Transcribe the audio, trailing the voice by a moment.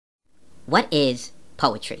What is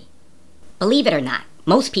poetry? Believe it or not,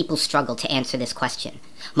 most people struggle to answer this question.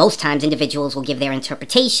 Most times individuals will give their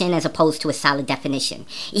interpretation as opposed to a solid definition.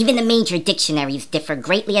 Even the major dictionaries differ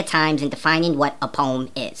greatly at times in defining what a poem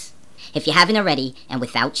is. If you haven't already, and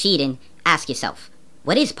without cheating, ask yourself,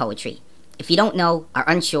 what is poetry? If you don't know, are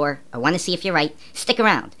unsure, or want to see if you're right, stick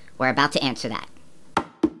around. We're about to answer that.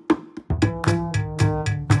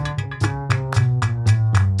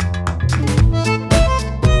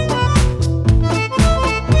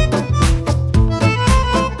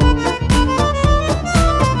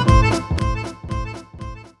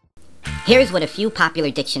 Here's what a few popular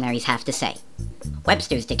dictionaries have to say.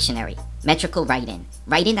 Webster's Dictionary, metrical writing.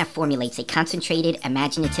 Writing that formulates a concentrated,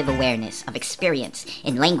 imaginative awareness of experience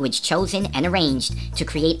in language chosen and arranged to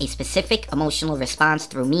create a specific emotional response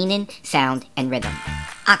through meaning, sound, and rhythm.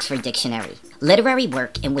 Oxford Dictionary, literary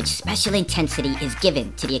work in which special intensity is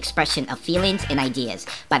given to the expression of feelings and ideas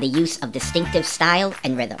by the use of distinctive style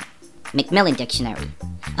and rhythm. Macmillan Dictionary,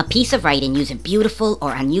 a piece of writing using beautiful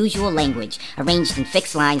or unusual language arranged in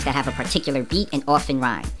fixed lines that have a particular beat and often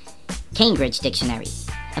rhyme. Cambridge Dictionary,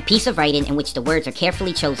 a piece of writing in which the words are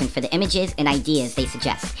carefully chosen for the images and ideas they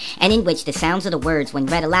suggest, and in which the sounds of the words when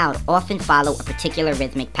read aloud often follow a particular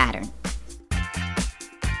rhythmic pattern.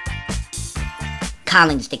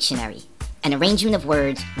 Collins Dictionary, an arrangement of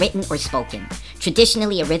words written or spoken,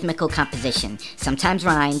 traditionally a rhythmical composition, sometimes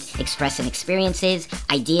rhymed, expressing experiences,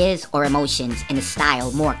 ideas, or emotions in a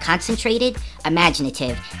style more concentrated,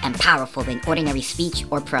 imaginative, and powerful than ordinary speech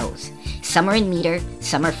or prose. Some are in meter,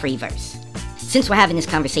 some are free verse. Since we're having this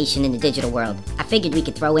conversation in the digital world, I figured we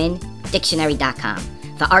could throw in dictionary.com,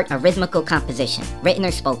 the art of rhythmical composition, written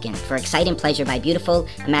or spoken, for exciting pleasure by beautiful,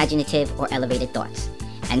 imaginative, or elevated thoughts.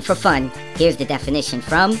 And for fun, here's the definition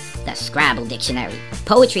from the Scrabble Dictionary.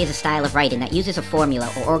 Poetry is a style of writing that uses a formula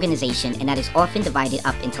or organization and that is often divided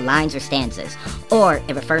up into lines or stanzas, or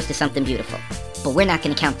it refers to something beautiful. But we're not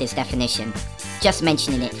going to count this definition, just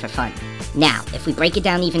mentioning it for fun. Now, if we break it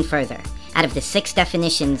down even further, out of the 6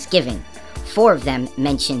 definitions given, 4 of them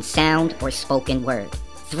mention sound or spoken word.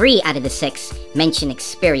 3 out of the 6 mention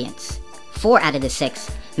experience. 4 out of the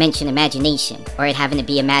 6 mention imagination, or it having to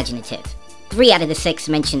be imaginative. 3 out of the 6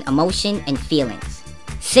 mention emotion and feelings.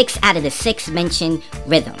 6 out of the 6 mention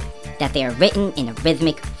rhythm, that they are written in a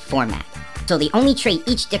rhythmic format. So the only trait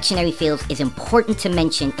each dictionary feels is important to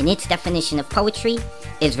mention in its definition of poetry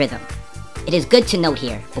is rhythm. It is good to note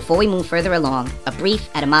here, before we move further along, a brief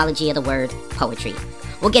etymology of the word poetry.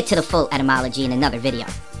 We'll get to the full etymology in another video.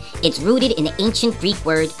 It's rooted in the ancient Greek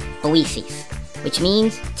word poiesis, which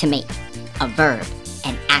means to make, a verb,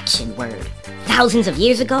 an action word. Thousands of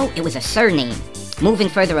years ago, it was a surname. Moving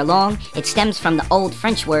further along, it stems from the old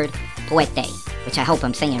French word poète, which I hope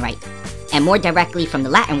I'm saying right, and more directly from the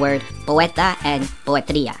Latin word poeta and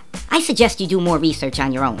poetria. I suggest you do more research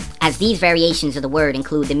on your own, as these variations of the word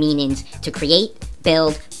include the meanings to create,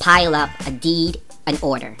 build, pile up, a deed, an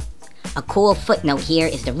order. A cool footnote here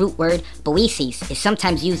is the root word poiesis is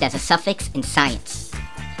sometimes used as a suffix in science.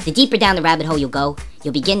 The deeper down the rabbit hole you go,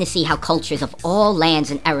 you'll begin to see how cultures of all lands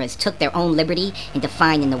and eras took their own liberty in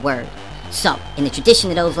defining the word. So, in the tradition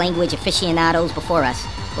of those language aficionados before us,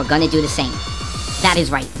 we're gonna do the same. That is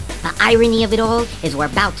right. The irony of it all is we're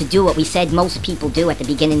about to do what we said most people do at the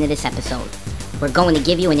beginning of this episode. We're going to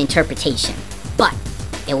give you an interpretation, but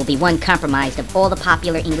it will be one comprised of all the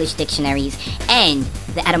popular English dictionaries and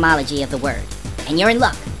the etymology of the word. And you're in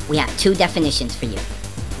luck. We have 2 definitions for you.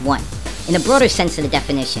 1. In a broader sense of the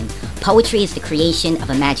definition, poetry is the creation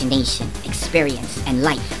of imagination, experience, and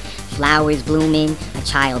life. Flowers blooming, a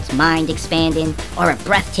child's mind expanding, or a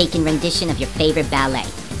breathtaking rendition of your favorite ballet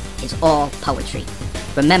is all poetry.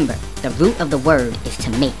 Remember, the root of the word is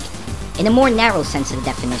to make. In a more narrow sense of the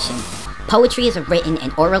definition, poetry is a written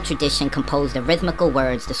and oral tradition composed of rhythmical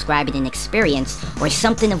words describing an experience or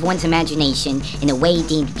something of one's imagination in a way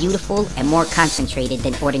deemed beautiful and more concentrated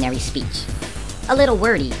than ordinary speech. A little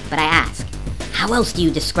wordy, but I ask, how else do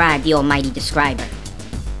you describe the almighty describer?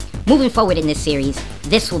 Moving forward in this series,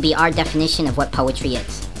 this will be our definition of what poetry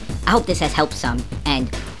is. I hope this has helped some,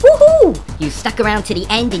 and woohoo! You stuck around to the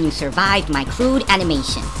end and you survived my crude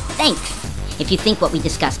animation. Thanks! If you think what we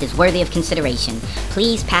discussed is worthy of consideration,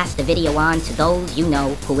 please pass the video on to those you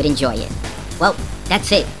know who would enjoy it. Well,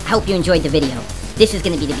 that's it. I hope you enjoyed the video. This is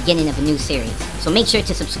going to be the beginning of a new series, so make sure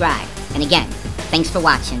to subscribe. And again, thanks for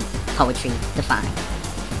watching Poetry Defined.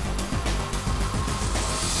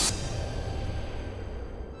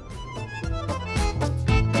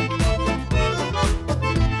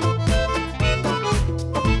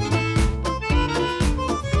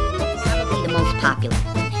 Probably the most popular.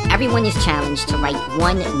 Everyone is challenged to write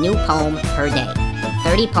 1 new poem per day.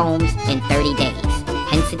 30 poems in 30 days,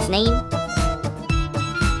 hence its name,